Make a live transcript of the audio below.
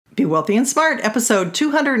Wealthy and Smart, episode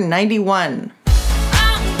 291.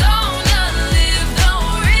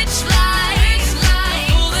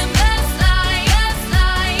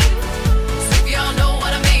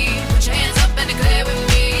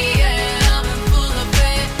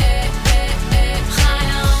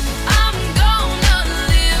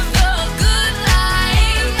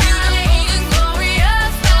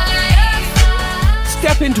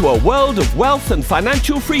 Step into a world of wealth and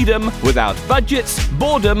financial freedom without budgets,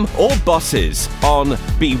 boredom, or bosses on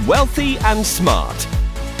Be Wealthy and Smart.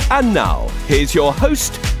 And now, here's your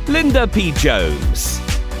host, Linda P. Jones.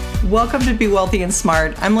 Welcome to Be Wealthy and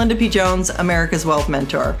Smart. I'm Linda P. Jones, America's Wealth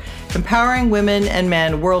Mentor, empowering women and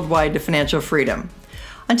men worldwide to financial freedom.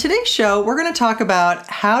 On today's show, we're going to talk about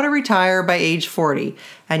how to retire by age 40,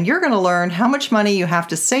 and you're going to learn how much money you have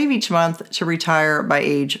to save each month to retire by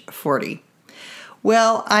age 40.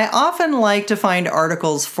 Well, I often like to find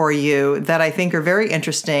articles for you that I think are very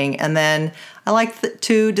interesting, and then I like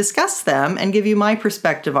to discuss them and give you my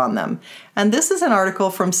perspective on them. And this is an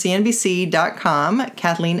article from CNBC.com.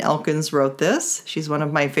 Kathleen Elkins wrote this. She's one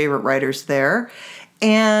of my favorite writers there.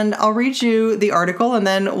 And I'll read you the article and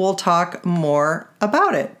then we'll talk more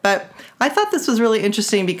about it. But I thought this was really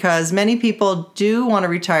interesting because many people do want to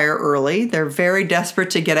retire early. They're very desperate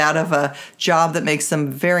to get out of a job that makes them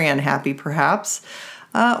very unhappy, perhaps.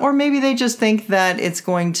 Or maybe they just think that it's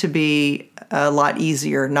going to be a lot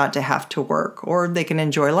easier not to have to work, or they can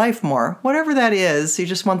enjoy life more. Whatever that is, you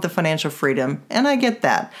just want the financial freedom. And I get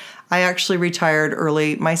that. I actually retired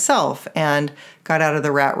early myself and got out of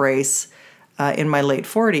the rat race in my late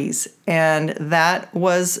 40s. And that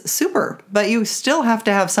was super. But you still have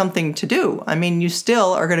to have something to do. I mean, you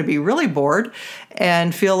still are going to be really bored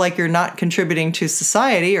and feel like you're not contributing to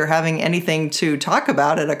society or having anything to talk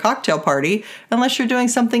about at a cocktail party unless you're doing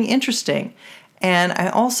something interesting. And I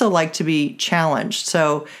also like to be challenged.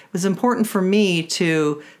 So it was important for me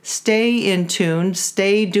to stay in tune,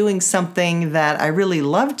 stay doing something that I really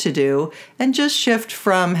love to do, and just shift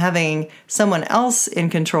from having someone else in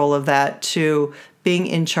control of that to being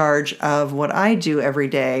in charge of what I do every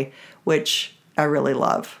day, which I really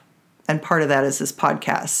love. And part of that is this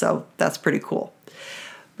podcast, so that's pretty cool.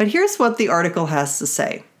 But here's what the article has to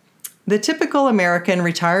say. The typical American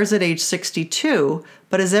retires at age 62,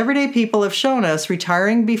 but as everyday people have shown us,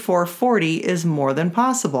 retiring before 40 is more than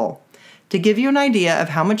possible. To give you an idea of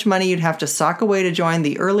how much money you'd have to sock away to join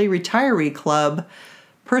the early retiree club,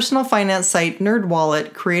 personal finance site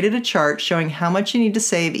NerdWallet created a chart showing how much you need to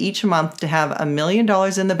save each month to have $1 million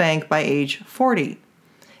in the bank by age 40.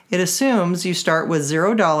 It assumes you start with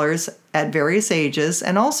 $0 at various ages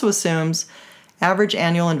and also assumes average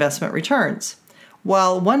annual investment returns.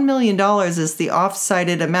 While $1 million is the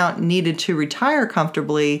off-cited amount needed to retire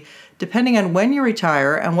comfortably, depending on when you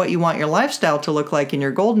retire and what you want your lifestyle to look like in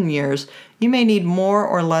your golden years, you may need more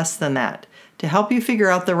or less than that. To help you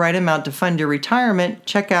figure out the right amount to fund your retirement,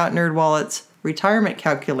 check out NerdWallet's retirement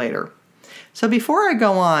calculator. So before I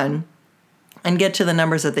go on and get to the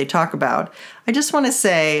numbers that they talk about, I just want to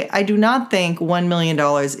say I do not think $1 million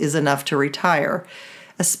is enough to retire,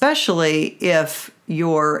 especially if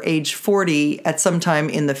you're age 40 at some time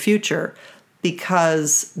in the future,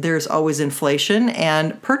 because there's always inflation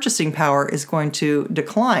and purchasing power is going to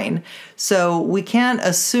decline. So we can't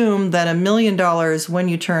assume that $1 million when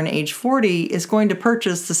you turn age 40 is going to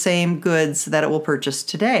purchase the same goods that it will purchase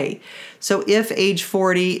today. So if age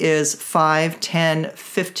 40 is 5, 10,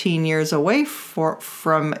 15 years away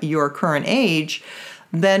from your current age,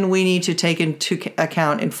 then we need to take into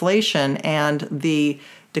account inflation and the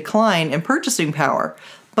decline in purchasing power.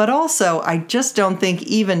 But also, I just don't think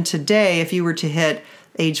even today, if you were to hit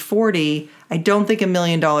age 40, I don't think $1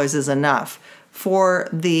 million is enough. For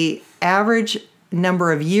the average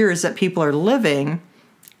number of years that people are living,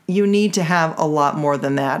 you need to have a lot more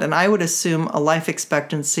than that. And I would assume a life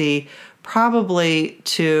expectancy probably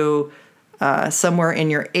to somewhere in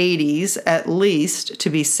your 80s at least to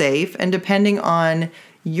be safe. And depending on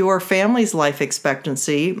your family's life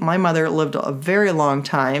expectancy, my mother lived a very long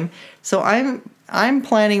time, so I'm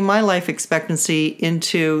planning my life expectancy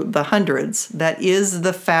into the hundreds. That is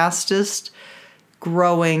the fastest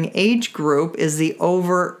growing age group, is the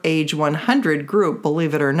over age 100 group,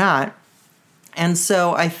 believe it or not. And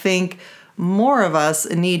so I think more of us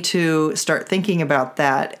need to start thinking about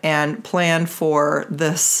that and plan for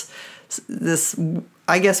this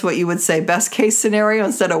I guess what you would say best case scenario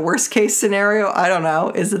instead of worst case scenario. I don't know.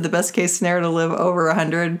 Is it the best case scenario to live over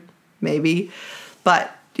 100? Maybe.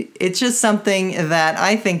 But it's just something that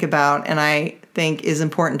I think about and I think is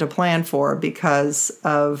important to plan for because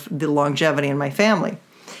of the longevity in my family.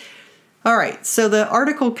 All right, so the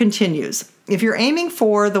article continues. if you're aiming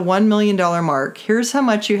for the $1 million mark, here's how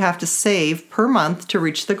much you have to save per month to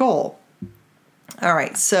reach the goal. All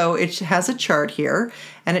right, so it has a chart here,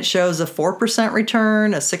 and it shows a 4%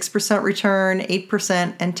 return, a 6% return,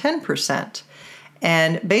 8%, and 10%.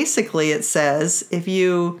 And basically it says if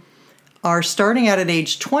you are starting out at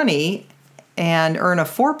age 20 and earn a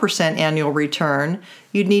 4% annual return,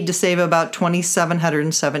 you'd need to save about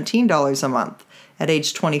 $2,717 a month. At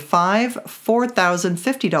age 25,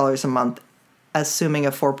 $4,050 a month, assuming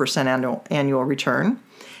a 4% annual return.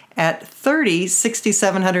 At 30,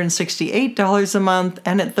 $6,768 a month,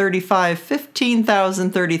 and at 35,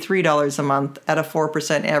 $15,033 a month at a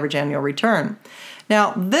 4% average annual return.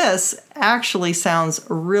 Now, this actually sounds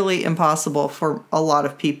really impossible for a lot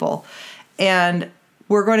of people, and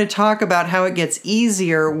we're going to talk about how it gets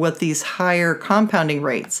easier with these higher compounding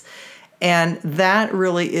rates. And that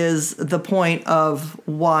really is the point of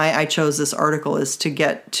why I chose this article, is to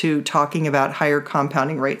get to talking about higher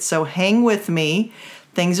compounding rates. So hang with me.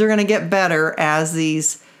 Things are going to get better as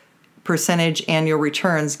these percentage annual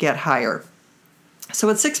returns get higher. So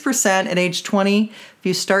at 6% at age 20, if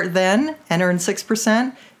you start then and earn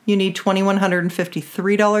 6%, you need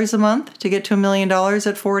 $2,153 a month to get to $1 million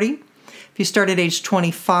at 40. If you start at age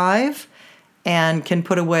 25 and can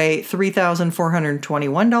put away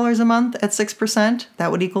 $3,421 a month at 6%,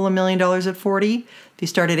 that would equal $1 million at 40. If you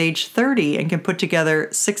start at age 30 and can put together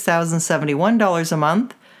 $6,071 a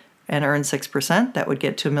month and earn 6%, that would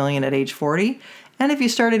get to $1 million at age 40. And if you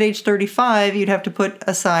start at age 35, you'd have to put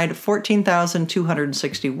aside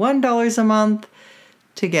 $14,261 a month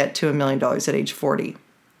to get to $1 million at age 40.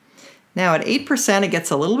 Now at 8%, it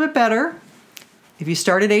gets a little bit better. If you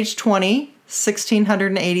start at age 20,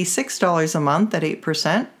 $1,686 a month at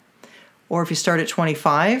 8%. Or if you start at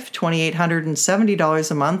 25,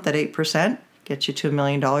 $2,870 a month at 8%, gets you to $1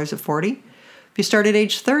 million at 40. If you start at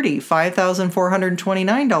age 30,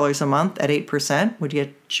 $5,429 a month at 8% would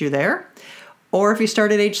get you there. Or if you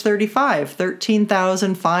start at age 35,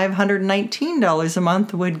 $13,519 a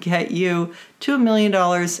month would get you to $1 million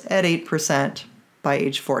at 8% by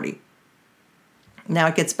age 40. Now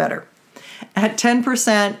it gets better. At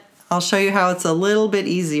 10%, I'll show you how it's a little bit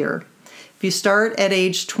easier. If you start at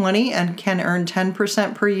age 20 and can earn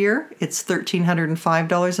 10% per year, it's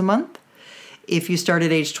 $1,305 a month. If you start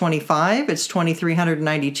at age 25, it's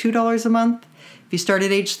 $2,392 a month. If you start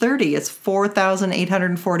at age 30, it's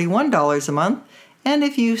 $4,841 a month. And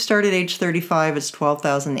if you start at age 35, it's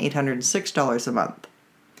 $12,806 a month.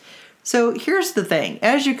 So here's the thing.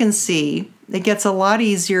 As you can see, it gets a lot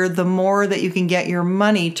easier the more that you can get your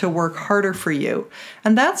money to work harder for you.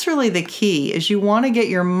 And that's really the key, is you want to get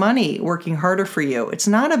your money working harder for you. It's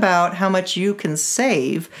not about how much you can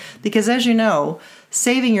save, because as you know,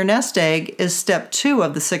 saving your nest egg is step 2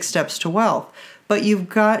 of the 6 steps to wealth. But you've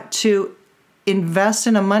got to invest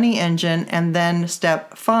in a money engine, and then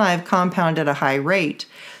step 5, compound at a high rate.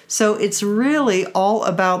 So it's really all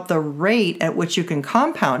about the rate at which you can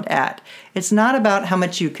compound at. It's not about how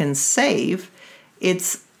much you can save.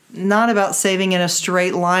 It's not about saving in a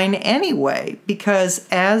straight line anyway, because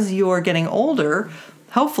as you're getting older,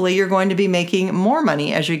 hopefully you're going to be making more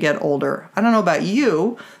money as you get older. I don't know about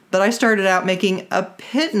you, but I started out making a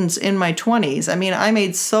pittance in my 20s. I mean, I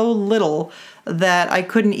made so little that I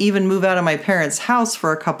couldn't even move out of my parents' house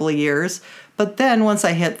for a couple of years. But then once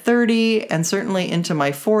I hit 30 and certainly into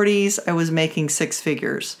my 40s, I was making 6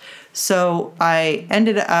 figures. So I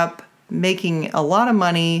ended up making a lot of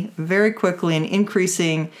money very quickly and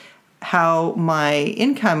increasing how my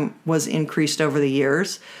income was increased over the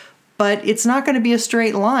years. But it's not going to be a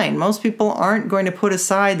straight line. Most people aren't going to put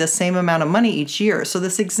aside the same amount of money each year. So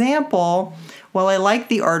this example, while I like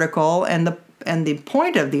the article and the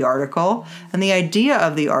point of the article and the idea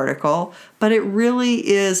of the article, but it really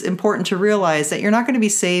is important to realize that you're not going to be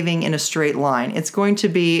saving in a straight line. It's going to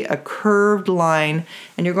be a curved line,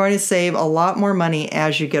 and you're going to save a lot more money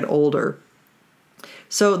as you get older.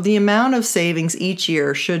 So the amount of savings each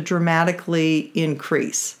year should dramatically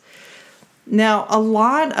increase. Now, a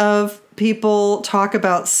lot of people talk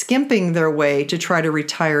about skimping their way to try to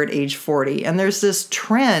retire at age 40, and there's this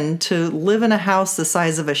trend to live in a house the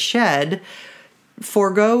size of a shed,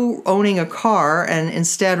 forego owning a car and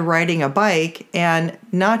instead riding a bike, and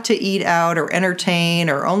not to eat out or entertain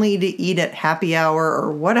or only to eat at happy hour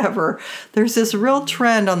or whatever. There's this real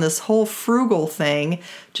trend on this whole frugal thing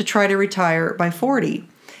to try to retire by 40.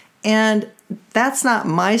 And that's not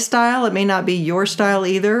my style. It may not be your style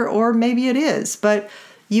either, or maybe it is, but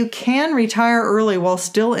you can retire early while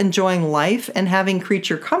still enjoying life and having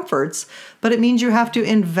creature comforts, but it means you have to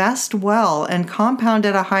invest well and compound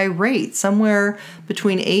at a high rate, somewhere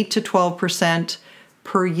between 8 to 12%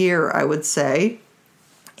 per year, I would say.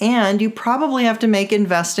 And you probably have to make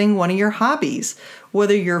investing one of your hobbies.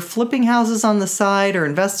 Whether you're flipping houses on the side or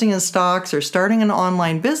investing in stocks or starting an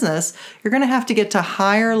online business, you're going to have to get to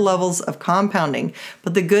higher levels of compounding.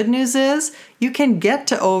 But the good news is you can get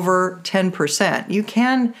to over 10%. You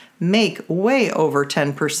can make way over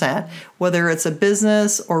 10%. Whether it's a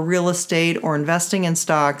business or real estate or investing in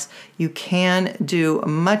stocks, you can do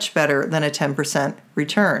much better than a 10%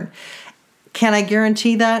 return. Can I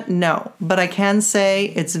guarantee that? No, but I can say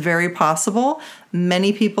it's very possible.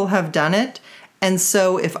 Many people have done it. And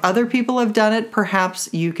so if other people have done it, perhaps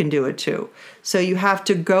you can do it too. So you have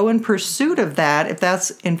to go in pursuit of that. If that's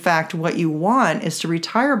in fact what you want, is to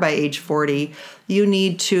retire by age 40, you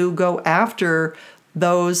need to go after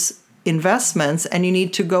those investments and you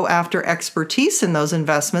need to go after expertise in those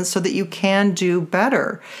investments so that you can do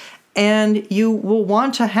better. And you will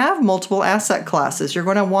want to have multiple asset classes. You're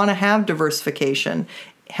going to want to have diversification,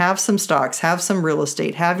 have some stocks, have some real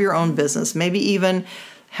estate, have your own business, maybe even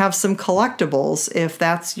have some collectibles if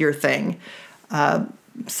that's your thing.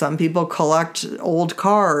 Some people collect old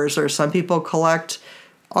cars, or some people collect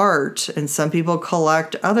art, and some people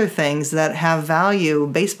collect other things that have value,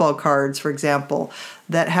 baseball cards, for example,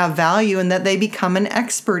 that have value and that they become an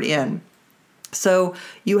expert in. So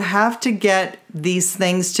you have to get these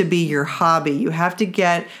things to be your hobby. You have to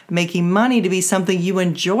get making money to be something you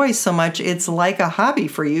enjoy so much it's like a hobby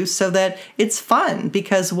for you, so that it's fun,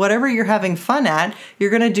 because whatever you're having fun at, you're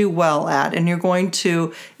going to do well at and you're going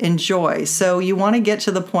to enjoy. So you want to get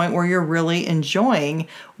to the point where you're really enjoying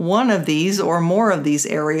one of these or more of these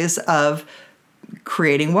areas of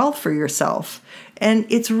creating wealth for yourself. And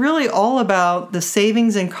it's really all about the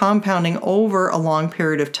savings and compounding over a long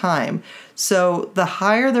period of time. So the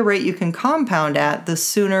higher the rate you can compound at, the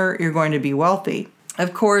sooner you're going to be wealthy.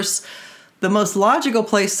 Of course, the most logical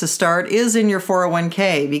place to start is in your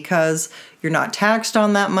 401k, because you're not taxed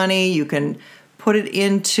on that money. You can put it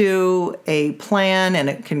into a plan and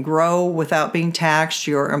it can grow without being taxed.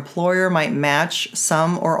 Your employer might match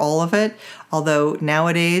some or all of it, although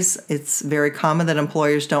nowadays it's very common that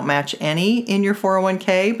employers don't match any in your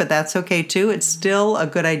 401k, but that's okay too. It's still a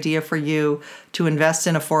good idea for you to invest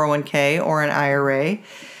in a 401k or an IRA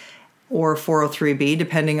or 403b,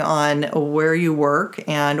 depending on where you work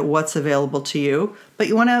and what's available to you. But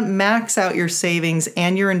you want to max out your savings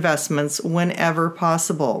and your investments whenever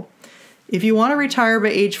possible. If you want to retire by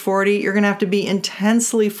age 40, you're going to have to be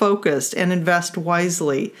intensely focused and invest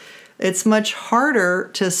wisely. It's much harder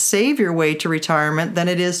to save your way to retirement than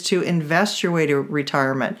it is to invest your way to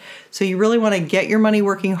retirement. So you really want to get your money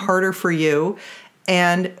working harder for you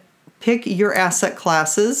and pick your asset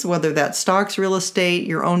classes, whether that's stocks, real estate,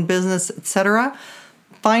 your own business, etc.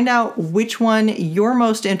 Find out which one you're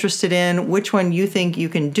most interested in, which one you think you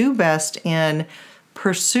can do best in.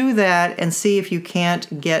 Pursue that and see if you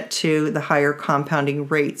can't get to the higher compounding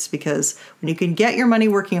rates, because when you can get your money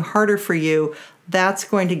working harder for you, that's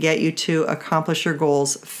going to get you to accomplish your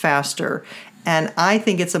goals faster. And I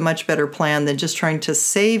think it's a much better plan than just trying to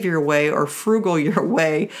save your way or frugal your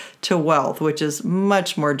way to wealth, which is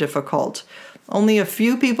much more difficult. Only a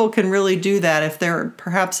few people can really do that if they're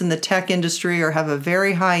perhaps in the tech industry or have a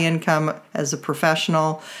very high income as a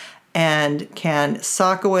professional and can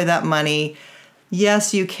sock away that money.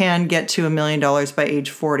 Yes, you can get to $1 million by age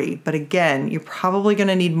 40, but again, you're probably going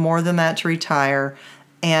to need more than that to retire,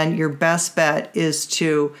 and your best bet is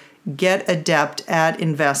to get adept at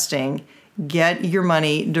investing, get your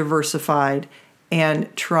money diversified,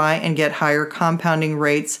 and try and get higher compounding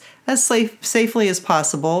rates as safely as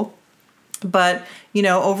possible. But,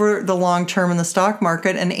 over the long term in the stock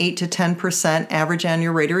market, an 8 to 10% average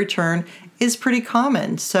annual rate of return is pretty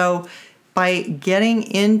common. So by getting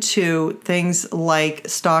into things like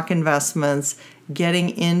stock investments, getting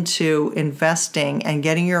into investing and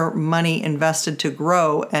getting your money invested to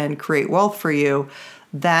grow and create wealth for you,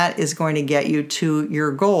 that is going to get you to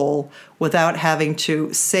your goal without having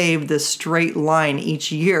to save this straight line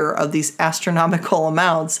each year of these astronomical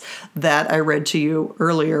amounts that I read to you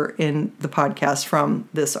earlier in the podcast from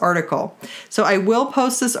this article. So I will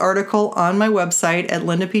post this article on my website at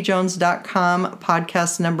lindapjones.com,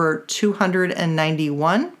 podcast number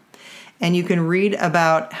 291. And you can read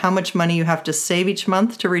about how much money you have to save each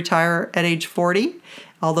month to retire at age 40.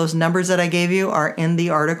 All those numbers that I gave you are in the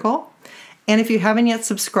article. And if you haven't yet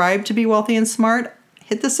subscribed to Be Wealthy and Smart,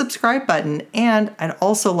 hit the subscribe button. And I'd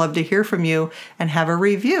also love to hear from you and have a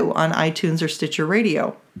review on iTunes or Stitcher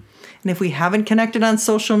Radio. And if we haven't connected on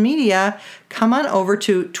social media, come on over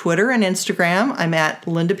to Twitter and Instagram. I'm at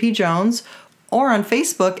Linda P. Jones, or on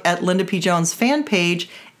Facebook at Linda P. Jones fan page.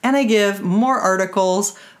 And I give more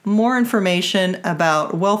articles, more information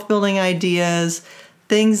about wealth building ideas,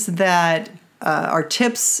 things that are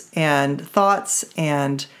tips and thoughts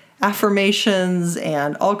and affirmations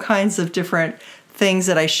and all kinds of different things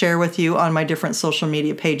that I share with you on my different social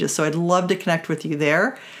media pages. So I'd love to connect with you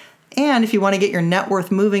there. And if you want to get your net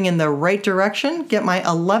worth moving in the right direction, get my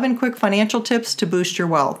 11 quick financial tips to boost your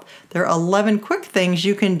wealth. There are 11 quick things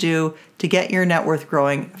you can do to get your net worth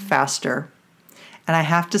growing faster. And I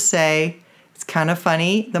have to say, it's kind of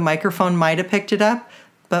funny. The microphone might have picked it up,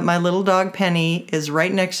 but my little dog Penny is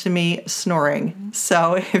right next to me snoring.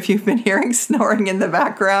 So if you've been hearing snoring in the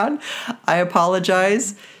background, I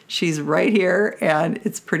apologize. She's right here, and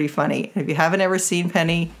it's pretty funny. If you haven't ever seen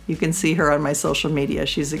Penny, you can see her on my social media.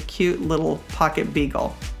 She's a cute little pocket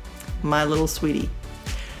beagle, my little sweetie.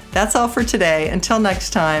 That's all for today. Until next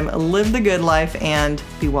time, live the good life and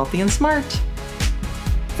be wealthy and smart.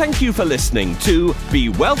 Thank you for listening to Be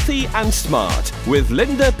Wealthy and Smart with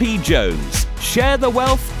Linda P. Jones. Share the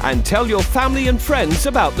wealth and tell your family and friends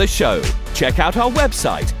about the show. Check out our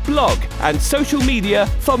website, blog, and social media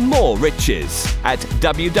for more riches at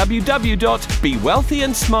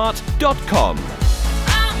www.bewealthyandsmart.com.